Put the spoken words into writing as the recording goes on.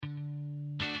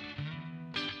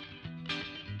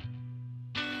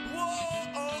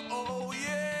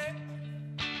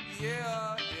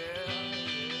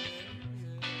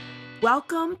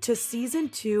Welcome to Season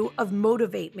 2 of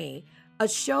Motivate Me, a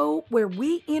show where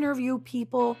we interview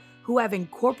people who have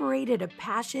incorporated a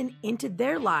passion into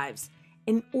their lives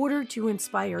in order to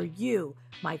inspire you,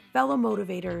 my fellow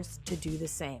motivators, to do the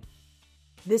same.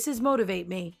 This is Motivate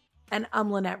Me, and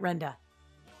I'm Lynette Renda.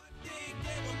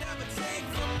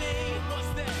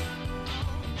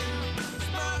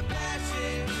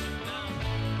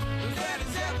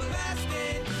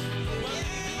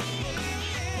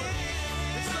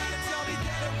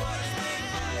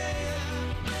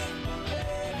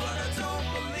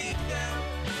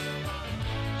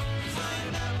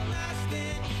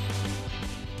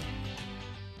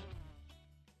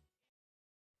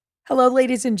 Hello,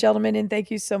 ladies and gentlemen, and thank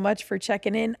you so much for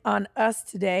checking in on us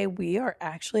today. We are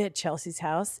actually at Chelsea's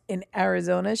house in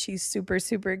Arizona. She's super,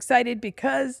 super excited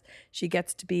because she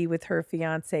gets to be with her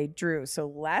fiance, Drew. So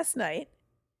last night,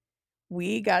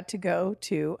 we got to go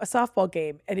to a softball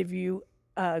game. And if you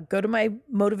go to my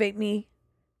Motivate Me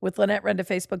with Lynette Renda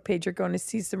Facebook page, you're going to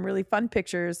see some really fun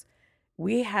pictures.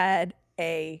 We had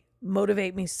a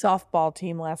Motivate Me softball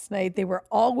team last night. They were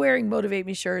all wearing Motivate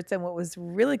Me shirts. And what was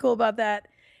really cool about that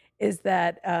is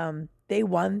that they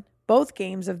won both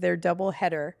games of their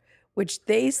doubleheader, which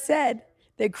they said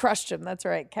they crushed them. That's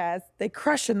right, Kaz. They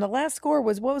crushed them. The last score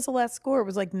was, what was the last score? It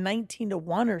was like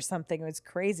 19-1 or something. It was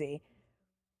crazy.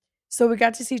 So we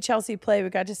got to see Chelsea play. We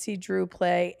got to see Drew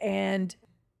play. And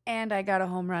I got a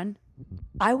home run.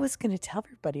 I was going to tell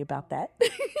everybody about that.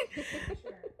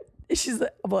 She's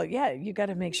like, well, yeah, you got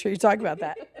to make sure you talk about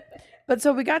that. But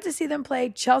so we got to see them play.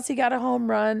 Chelsea got a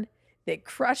home run. They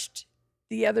crushed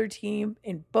the other team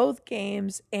in both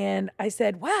games. And I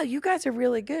said, wow, you guys are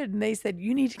really good. And they said,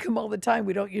 you need to come all the time.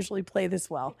 We don't usually play this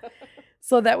well.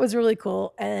 So that was really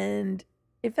cool. And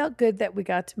it felt good that we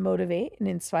got to motivate and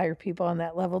inspire people on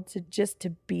that level to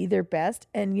be their best.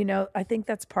 And, you know, I think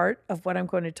that's part of what I'm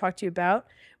going to talk to you about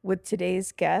with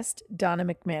today's guest, Donna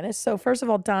McManus. So first of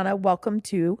all, Donna, welcome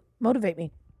to Motivate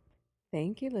Me.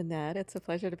 Thank you, Lynette. It's a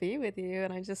pleasure to be with you.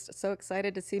 And I'm just so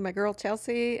excited to see my girl,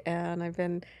 Chelsea. And I've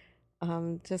been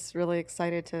just really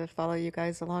excited to follow you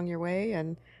guys along your way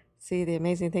and see the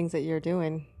amazing things that you're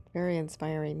doing. Very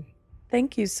inspiring.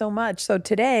 Thank you so much. So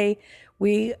today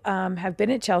we have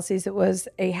been at Chelsea's. It was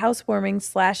a housewarming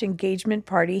 / engagement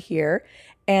party here.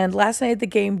 And last night at the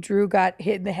game, Drew got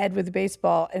hit in the head with a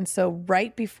baseball. And so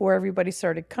right before everybody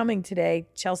started coming today,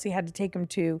 Chelsea had to take him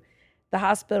to the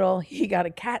hospital. He got a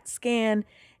CAT scan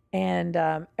and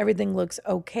everything looks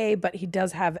okay, but he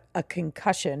does have a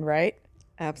concussion, right?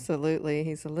 Absolutely.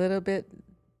 He's a little bit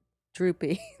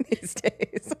droopy these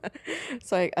days.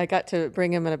 So I got to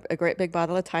bring him a great big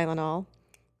bottle of Tylenol,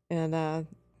 and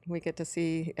we get to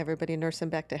see everybody nurse him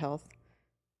back to health.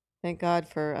 Thank God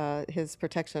for his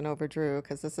protection over Drew,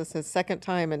 because this is his second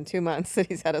time in 2 months that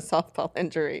he's had a softball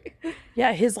injury.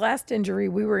 Yeah, his last injury,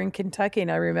 we were in Kentucky, and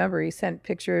I remember he sent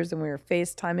pictures, and we were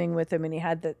FaceTiming with him, and he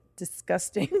had the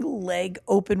disgusting leg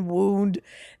open wound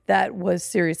that was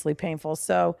seriously painful.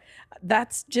 So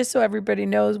that's just so everybody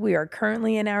knows, we are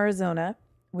currently in Arizona.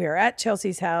 We are at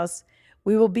Chelsea's house.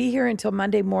 We will be here until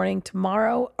Monday morning.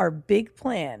 Tomorrow, our big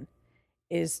plan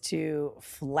is to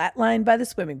flatline by the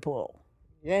swimming pool.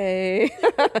 Yay.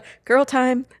 Girl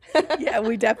time. Yeah,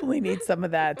 we definitely need some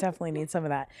of that.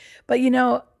 But, you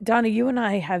know, Donna, you and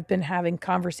I have been having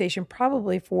conversation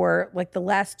probably for like the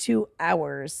last 2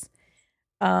 hours.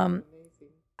 How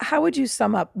would you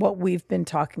sum up what we've been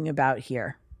talking about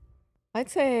here? I'd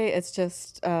say it's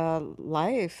just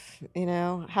life, you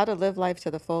know, how to live life to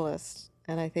the fullest.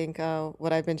 And I think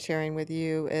what I've been sharing with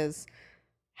you is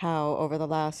how over the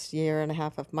last year and a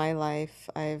half of my life,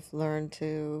 I've learned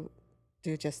to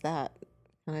do just that.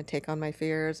 And I take on my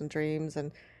fears and dreams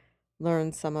and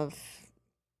learn some of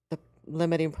the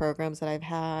limiting programs that I've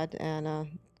had. And,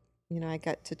 you know, I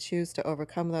get to choose to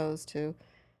overcome those to,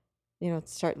 you know,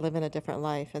 start living a different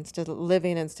life instead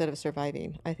of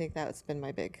surviving. I think that's been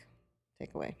my big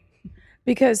takeaway.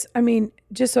 Because, I mean,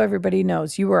 just so everybody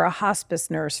knows, you were a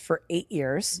hospice nurse for 8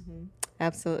 years. Mm-hmm.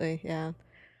 Absolutely, yeah.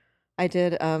 I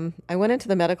did. I went into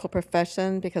the medical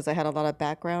profession because I had a lot of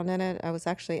background in it. I was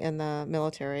actually in the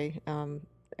military,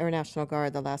 Air National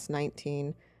Guard, the last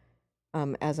 19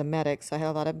 as a medic. So I had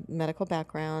a lot of medical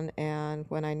background. And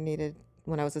when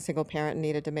I was a single parent and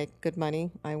needed to make good money,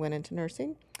 I went into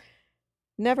nursing.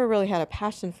 Never really had a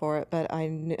passion for it, but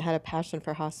I had a passion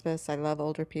for hospice. I love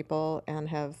older people and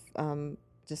have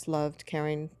just loved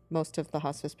caring. Most of the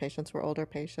hospice patients were older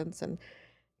patients, and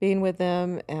being with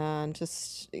them and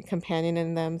just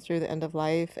companioning them through the end of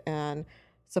life and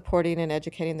supporting and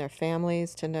educating their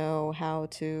families to know how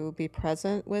to be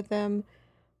present with them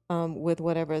with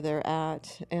whatever they're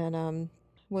at. And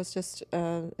was just,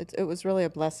 it was really a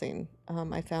blessing.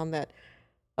 I found that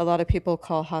a lot of people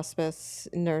call hospice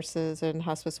nurses and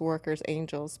hospice workers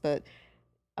angels, but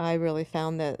I really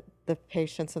found that the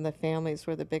patients and the families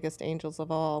were the biggest angels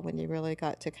of all when you really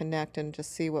got to connect and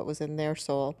just see what was in their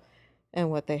soul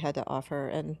and what they had to offer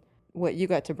and what you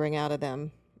got to bring out of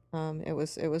them. It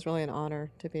was really an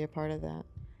honor to be a part of that.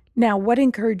 Now, what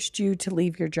encouraged you to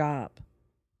leave your job?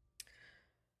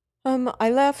 I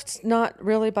left not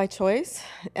really by choice,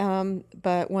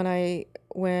 but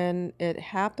when it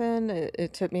happened,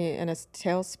 it took me in a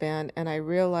tailspin, and I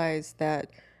realized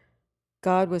that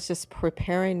God was just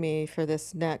preparing me for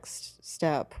this next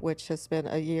step, which has been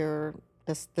a year,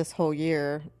 this whole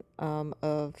year,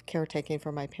 of caretaking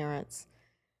for my parents.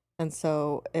 And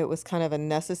so it was kind of a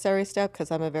necessary step because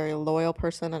I'm a very loyal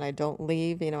person and I don't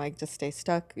leave. I just stay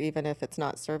stuck even if it's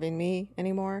not serving me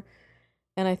anymore.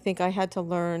 And I think I had to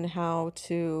learn how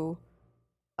to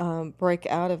break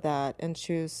out of that and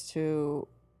choose to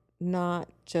not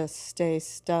just stay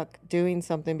stuck doing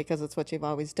something because it's what you've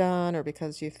always done or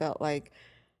because you felt like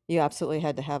you absolutely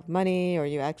had to have money or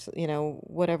you actually,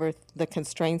 whatever the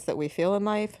constraints that we feel in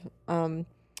life.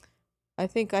 I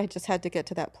think I just had to get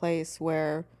to that place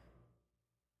where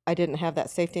I didn't have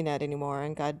that safety net anymore,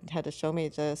 and God had to show me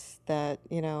just that,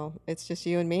 it's just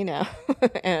you and me now.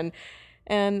 and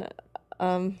and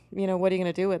what are you going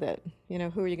to do with it?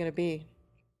 Who are you going to be?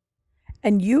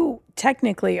 And you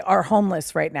technically are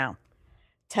homeless right now.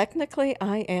 Technically,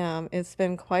 I am. It's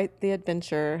been quite the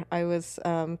adventure. I was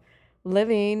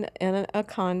living in a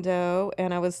condo,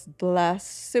 and I was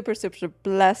blessed, super, super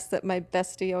blessed that my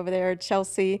bestie over there,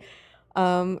 Chelsea,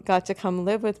 got to come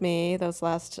live with me those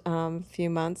last few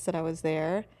months that I was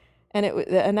there,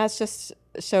 and that's just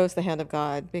shows the hand of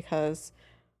God because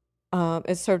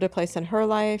it served a place in her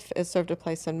life, it served a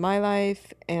place in my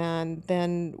life, and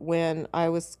then when I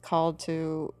was called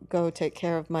to go take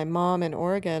care of my mom in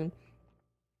Oregon,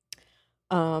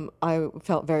 I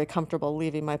felt very comfortable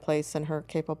leaving my place in her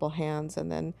capable hands,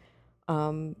 and then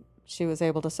she was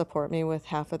able to support me with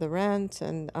half of the rent,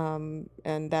 and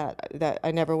that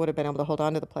I never would have been able to hold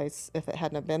on to the place if it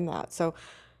hadn't have been that. So,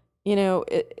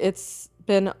 it's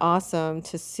been awesome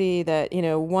to see that,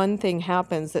 one thing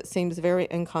happens that seems very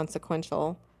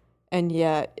inconsequential, and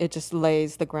yet it just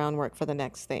lays the groundwork for the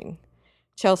next thing.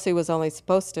 Chelsea was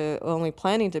only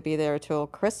planning to be there till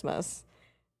Christmas,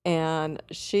 and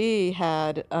she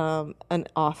had an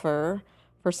offer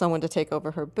for someone to take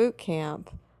over her boot camp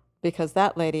because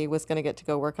that lady was going to get to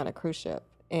go work on a cruise ship.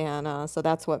 And so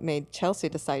that's what made Chelsea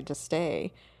decide to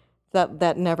stay.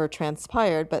 That never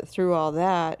transpired, but through all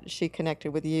that, she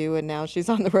connected with you, and now she's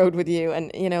on the road with you,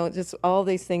 and just all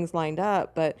these things lined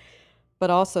up. But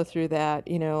also through that,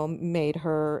 made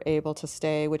her able to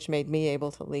stay, which made me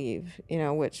able to leave.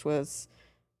 Which was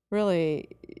really,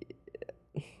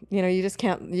 you just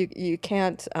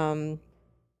can't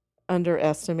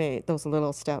underestimate those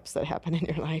little steps that happen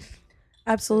in your life.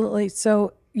 Absolutely.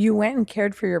 So you went and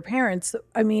cared for your parents.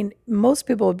 I mean, most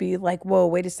people would be like, whoa,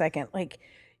 wait a second. Like,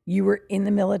 you were in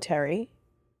the military,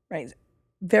 right?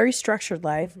 Very structured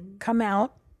life. Mm-hmm. Come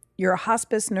out, you're a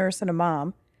hospice nurse and a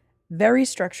mom, very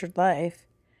structured life.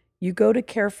 You go to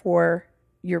care for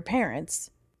your parents,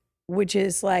 which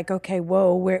is like, okay,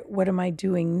 whoa, what am I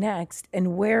doing next?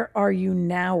 And where are you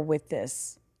now with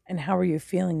this? And how are you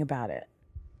feeling about it?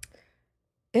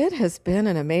 It has been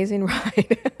an amazing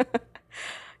ride.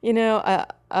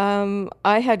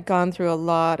 I had gone through a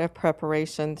lot of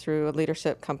preparation through a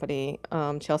leadership company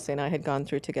Chelsea and I had gone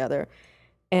through together.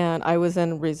 And I was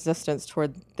in resistance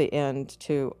toward the end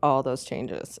to all those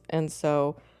changes. And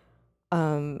so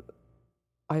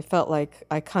I felt like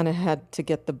I kind of had to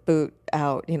get the boot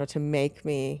out, to make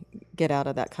me get out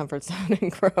of that comfort zone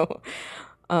and grow.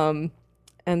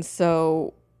 And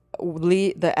so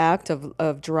the act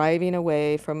of driving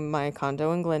away from my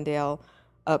condo in Glendale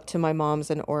up to my mom's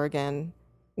in Oregon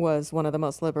was one of the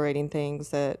most liberating things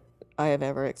that I have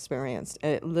ever experienced.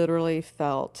 It literally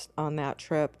felt on that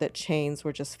trip that chains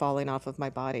were just falling off of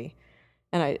my body.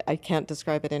 And I can't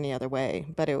describe it any other way,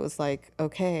 but it was like,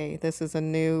 okay, this is a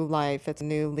new life, it's a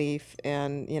new leaf,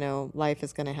 and, life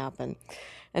is going to happen.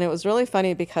 And it was really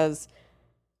funny because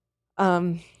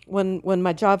when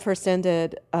my job first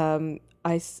ended,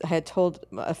 I had told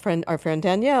our friend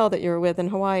Danielle that you were with in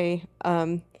Hawaii,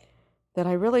 that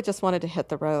I really just wanted to hit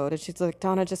the road. And she's like,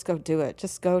 Donna, just go do it.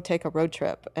 Just go take a road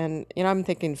trip. And, I'm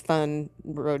thinking fun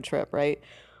road trip, right?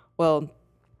 Well,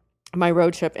 my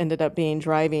road trip ended up being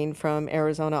driving from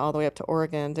Arizona all the way up to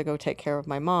Oregon to go take care of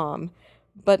my mom.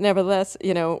 But nevertheless,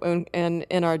 and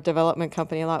in our development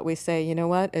company a lot, we say, you know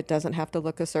what? It doesn't have to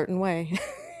look a certain way.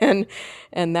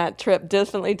 and that trip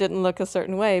definitely didn't look a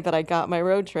certain way, but I got my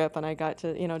road trip and I got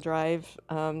to, drive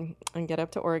and get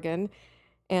up to Oregon.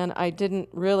 And I didn't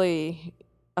really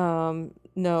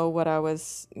know what I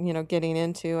was, getting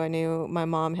into. I knew my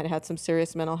mom had had some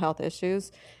serious mental health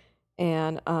issues,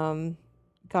 and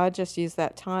God just used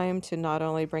that time to not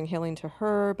only bring healing to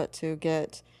her, but to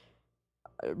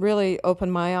really open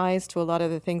my eyes to a lot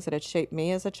of the things that had shaped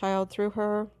me as a child through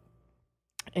her.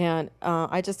 And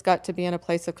I just got to be in a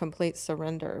place of complete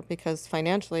surrender because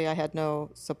financially I had no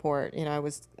support.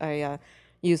 I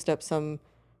used up some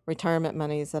retirement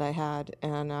monies that I had,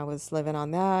 and I was living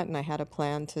on that, and I had a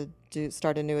plan to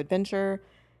start a new adventure.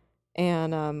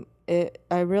 And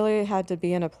I really had to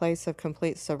be in a place of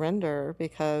complete surrender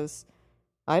because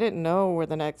I didn't know where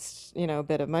the next,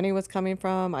 bit of money was coming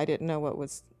from. I didn't know what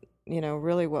was,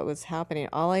 really what was happening.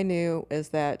 All I knew is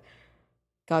that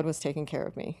God was taking care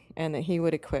of me and that he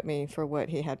would equip me for what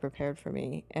he had prepared for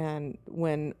me. And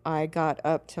when I got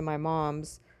up to my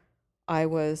mom's, I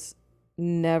was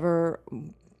never,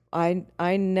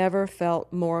 I never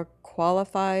felt more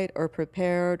qualified or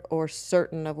prepared or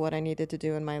certain of what I needed to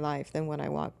do in my life than when I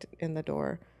walked in the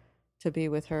door to be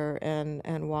with her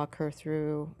and walk her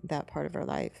through that part of her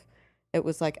life. It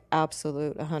was like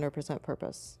absolute 100%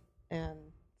 purpose. And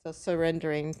so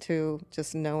surrendering to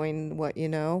just knowing what you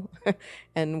know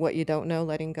and what you don't know,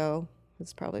 letting go,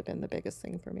 has probably been the biggest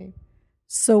thing for me.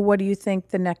 So what do you think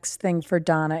the next thing for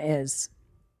Donna is?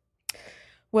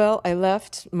 Well, I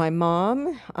left my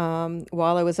mom.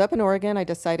 While I was up in Oregon, I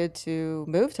decided to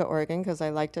move to Oregon because I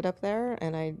liked it up there,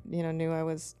 and I, knew I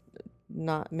was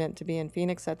not meant to be in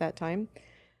Phoenix at that time.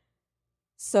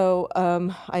 So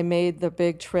I made the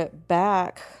big trip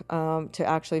back to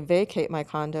actually vacate my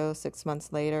condo 6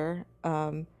 months later,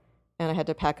 and I had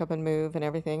to pack up and move and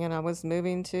everything. And I was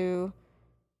moving to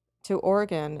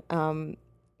Oregon,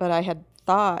 but I had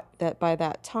thought that by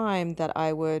that time that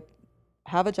I would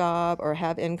have a job or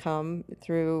have income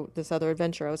through this other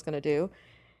adventure I was going to do.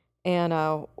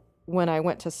 And when I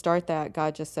went to start that,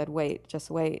 God just said, wait, just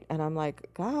wait. And I'm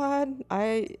like, God,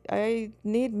 I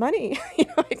need money.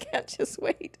 I can't just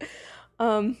wait.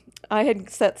 I had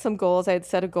set some goals. I had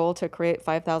set a goal to create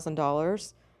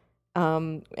 $5,000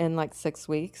 in like 6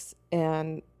 weeks.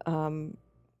 And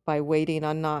by waiting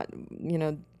on not,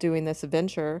 doing this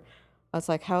adventure, I was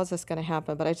like, how is this going to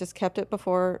happen? But I just kept it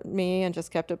before me and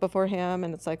just kept it before him.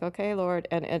 And it's like, okay, Lord.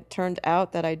 And it turned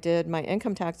out that I did my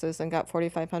income taxes and got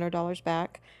 $4,500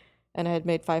 back. And I had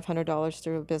made $500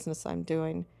 through a business I'm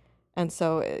doing. And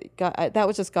so that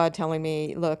was just God telling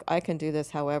me, look, I can do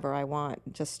this however I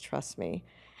want. Just trust me.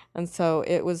 And so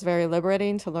it was very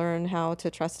liberating to learn how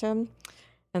to trust him.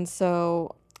 And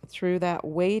so through that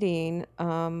waiting,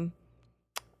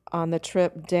 on the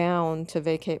trip down to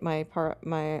vacate my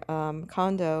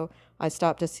condo, I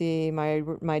stopped to see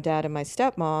my dad and my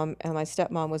stepmom, and my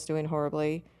stepmom was doing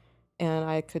horribly. And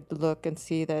I could look and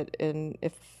see that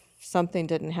if something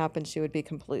didn't happen, she would be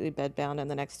completely bedbound in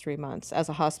the next 3 months. As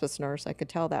a hospice nurse, I could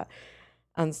tell that.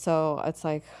 And so it's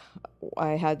like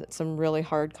I had some really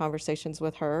hard conversations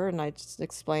with her, and I just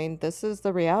explained, this is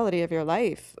the reality of your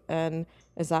life, and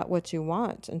is that what you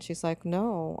want? And she's like,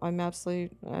 no, I'm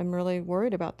really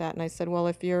worried about that. And I said, well,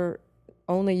 if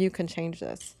only you can change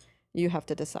this, you have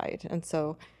to decide. And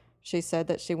so she said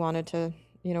that she wanted to,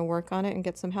 work on it and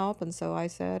get some help. And so I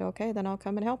said, okay, then I'll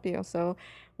come and help you. So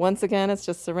once again, it's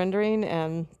just surrendering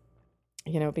and,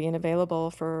 being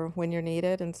available for when you're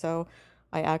needed. And so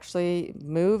I actually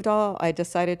I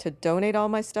decided to donate all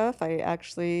my stuff. I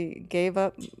actually gave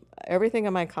up everything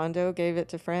in my condo, gave it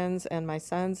to friends, and my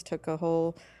sons took a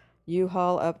whole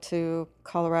U-Haul up to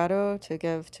Colorado to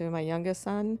give to my youngest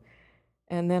son.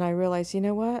 And then I realized, you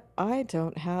know what? I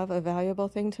don't have a valuable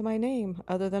thing to my name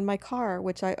other than my car,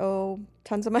 which I owe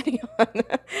tons of money on.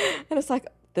 And it's like,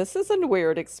 this is a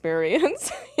weird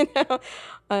experience,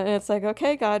 And it's like,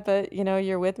 okay, God, but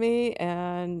you're with me,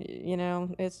 and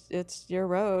it's your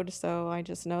road, so I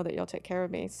just know that you'll take care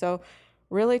of me. So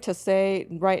really, to say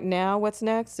right now what's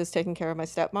next is taking care of my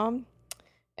stepmom,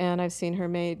 and I've seen her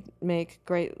make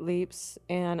great leaps,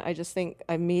 and I just think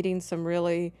I'm meeting some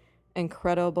really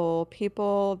incredible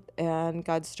people, and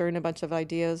God's stirring a bunch of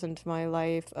ideas into my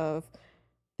life of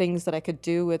things that I could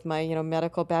do with my,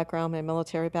 medical background, my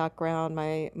military background,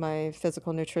 my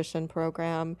physical nutrition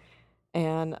program.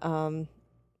 And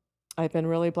I've been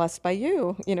really blessed by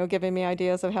you, giving me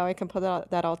ideas of how I can put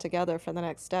that all together for the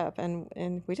next step.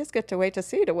 And we just get to wait to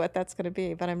see what that's going to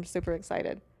be. But I'm super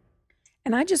excited.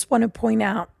 And I just want to point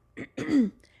out,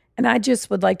 and I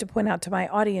just would like to point out to my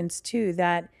audience too,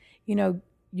 that,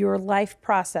 your life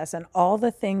process and all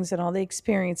the things and all the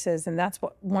experiences. And that's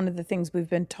what one of the things we've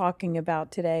been talking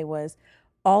about today was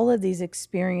all of these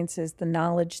experiences, the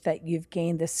knowledge that you've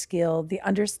gained, the skill, the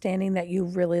understanding that you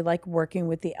really like working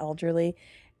with the elderly,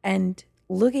 and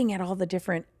looking at all the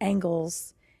different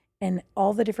angles and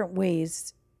all the different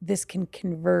ways this can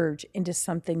converge into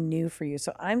something new for you.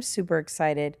 So I'm super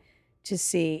excited to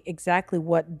see exactly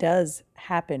what does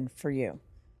happen for you.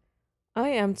 I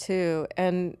am too.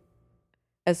 And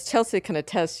as Chelsea can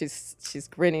attest, she's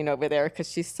grinning over there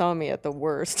because she saw me at the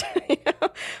worst,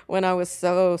 when I was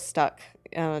so stuck,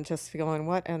 just going,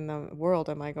 what in the world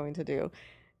am I going to do?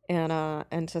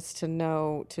 And just to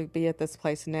know, to be at this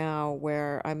place now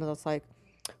where I'm just like,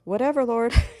 whatever,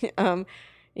 Lord,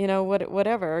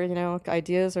 whatever,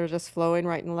 ideas are just flowing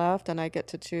right and left, and I get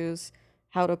to choose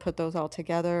how to put those all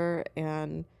together,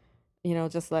 and,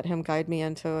 just let him guide me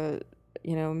into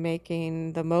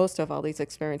making the most of all these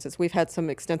experiences. We've had some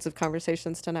extensive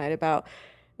conversations tonight about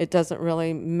it doesn't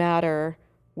really matter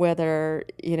whether,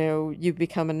 you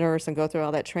become a nurse and go through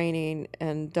all that training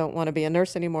and don't want to be a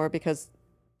nurse anymore, because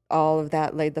all of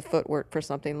that laid the footwork for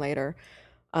something later.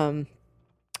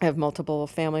 I have multiple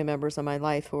family members in my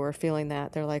life who are feeling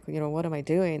that. They're like, what am I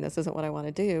doing? This isn't what I want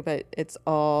to do. But it's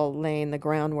all laying the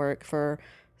groundwork for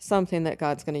something that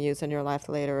God's going to use in your life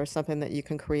later, or something that you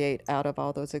can create out of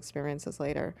all those experiences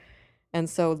later. And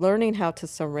so learning how to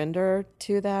surrender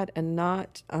to that and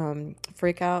not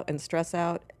freak out and stress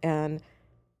out and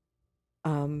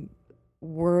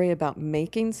worry about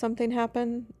making something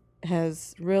happen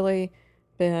has really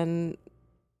been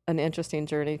an interesting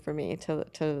journey for me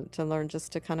to learn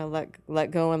just to kind of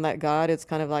let go and let God. It's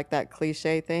kind of like that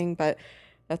cliche thing, but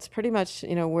that's pretty much,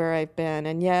 where I've been.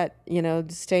 And yet,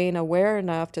 staying aware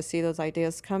enough to see those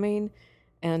ideas coming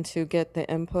and to get the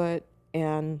input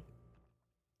and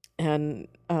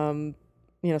some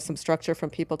structure from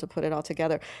people to put it all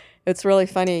together. It's really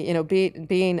funny,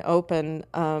 being open.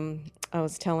 I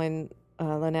was telling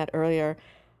Lynette earlier,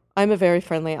 I'm a very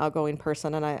friendly, outgoing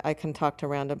person, and I can talk to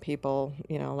random people,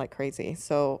 like crazy.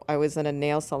 So I was in a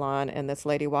nail salon, and this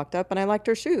lady walked up, and I liked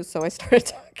her shoes. So I started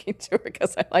talking to her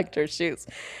because I liked her shoes.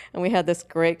 And we had this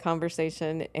great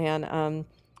conversation, and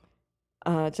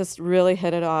just really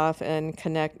hit it off and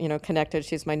connected.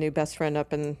 She's my new best friend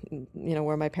up in,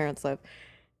 where my parents live.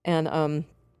 And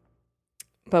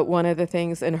but one of the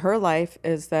things in her life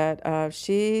is that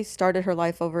she started her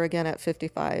life over again at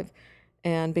 55.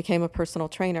 And became a personal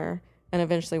trainer, and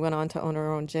eventually went on to own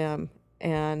her own gym.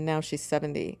 And now she's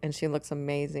 70, and she looks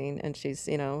amazing. And she's,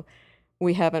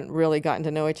 we haven't really gotten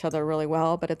to know each other really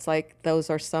well, but it's like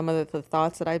those are some of the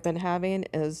thoughts that I've been having,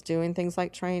 is doing things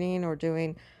like training or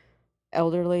doing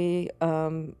elderly,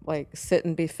 like sit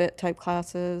and be fit type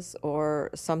classes or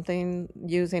something,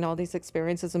 using all these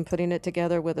experiences and putting it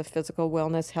together with a physical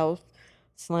wellness health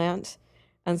slant.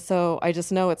 And so I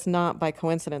just know it's not by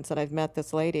coincidence that I've met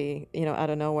this lady,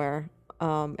 out of nowhere,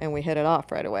 and we hit it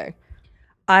off right away.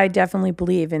 I definitely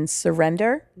believe in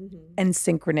surrender and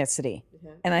synchronicity.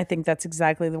 Mm-hmm. And I think that's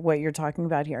exactly what you're talking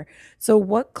about here. So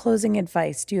what closing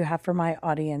advice do you have for my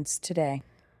audience today?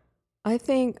 I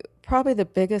think probably the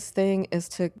biggest thing is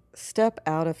to step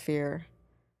out of fear.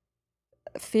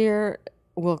 Fear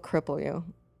will cripple you.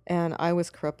 And I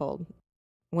was crippled.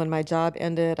 When my job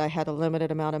ended, I had a limited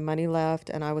amount of money left,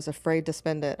 and I was afraid to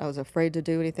spend it. I was afraid to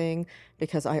do anything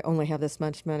because I only have this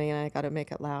much money and I got to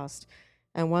make it last.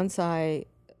 And once I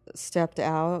stepped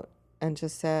out and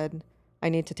just said, I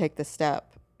need to take this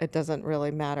step, it doesn't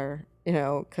really matter,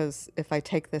 because if I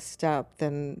take this step,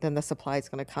 then the supply is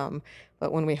going to come.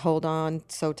 But when we hold on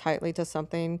so tightly to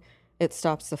something, it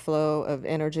stops the flow of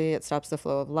energy, it stops the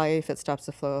flow of life, it stops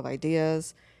the flow of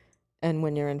ideas. And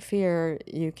when you're in fear,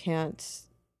 you can't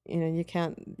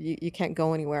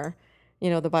go anywhere.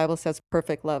 The Bible says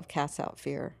perfect love casts out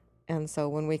fear. And so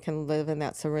when we can live in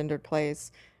that surrendered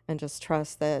place and just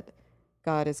trust that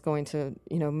God is going to,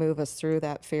 move us through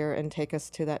that fear and take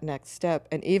us to that next step.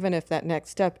 And even if that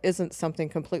next step isn't something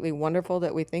completely wonderful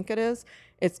that we think it is,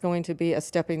 it's going to be a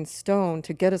stepping stone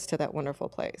to get us to that wonderful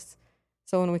place.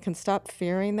 So when we can stop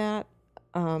fearing that,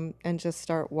 and just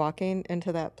start walking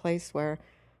into that place where,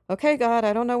 okay, God,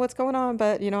 I don't know what's going on,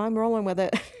 but, I'm rolling with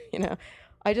it.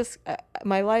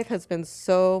 My life has been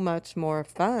so much more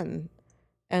fun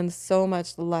and so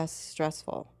much less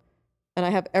stressful. And I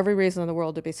have every reason in the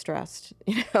world to be stressed,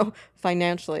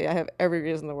 financially. I have every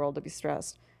reason in the world to be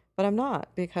stressed, but I'm not,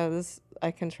 because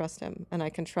I can trust him, and I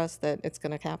can trust that it's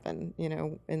going to happen,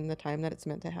 in the time that it's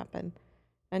meant to happen.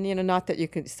 And, not that you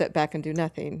could sit back and do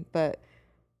nothing, but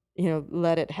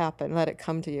let it happen, let it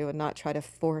come to you, and not try to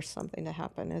force something to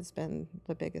happen has been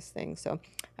the biggest thing. So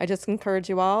I just encourage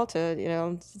you all to,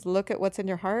 just look at what's in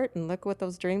your heart and look what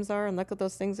those dreams are and look at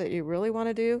those things that you really want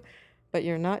to do, but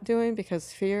you're not doing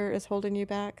because fear is holding you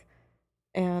back,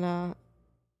 and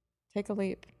take a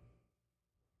leap.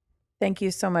 Thank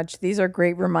you so much. These are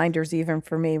great reminders, even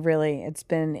for me, really. It's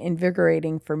been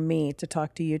invigorating for me to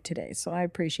talk to you today, so I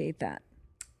appreciate that.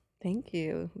 Thank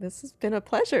you. This has been a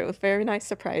pleasure. It was a very nice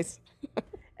surprise.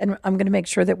 And I'm going to make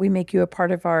sure that we make you a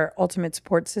part of our Ultimate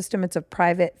Support System. It's a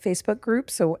private Facebook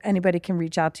group, so anybody can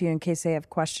reach out to you in case they have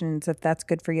questions, if that's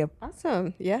good for you.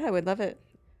 Awesome. Yeah, I would love it.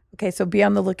 Okay, so be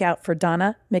on the lookout for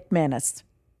Donna McManus.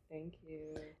 Thank you.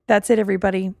 That's it,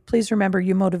 everybody. Please remember,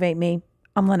 you motivate me.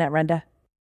 I'm Lynette Renda.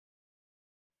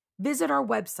 Visit our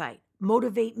website,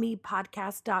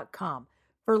 motivatemepodcast.com,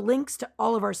 for links to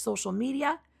all of our social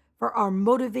media, for our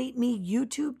Motivate Me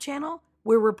YouTube channel,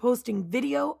 where we're posting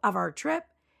video of our trip,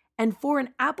 and for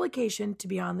an application to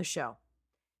be on the show.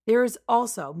 There is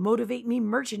also Motivate Me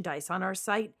merchandise on our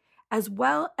site, as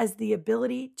well as the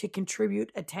ability to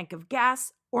contribute a tank of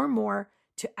gas or more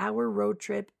to our road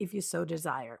trip if you so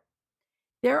desire.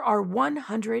 There are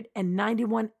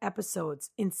 191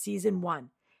 episodes in Season 1,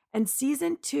 and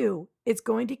Season 2 is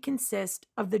going to consist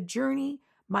of the journey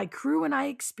my crew and I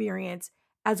experience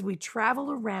as we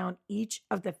travel around each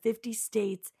of the 50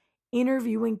 states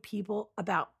interviewing people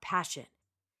about passion.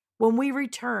 When we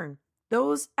return,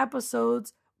 those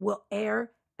episodes will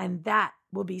air, and that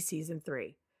will be Season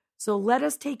 3. So let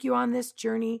us take you on this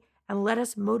journey and let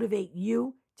us motivate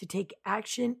you to take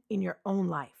action in your own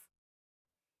life.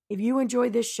 If you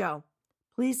enjoy this show,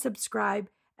 please subscribe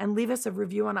and leave us a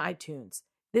review on iTunes.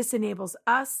 This enables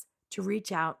us to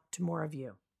reach out to more of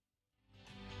you.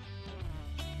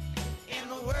 And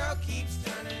the world keeps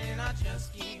turning and I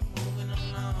just keep moving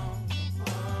along.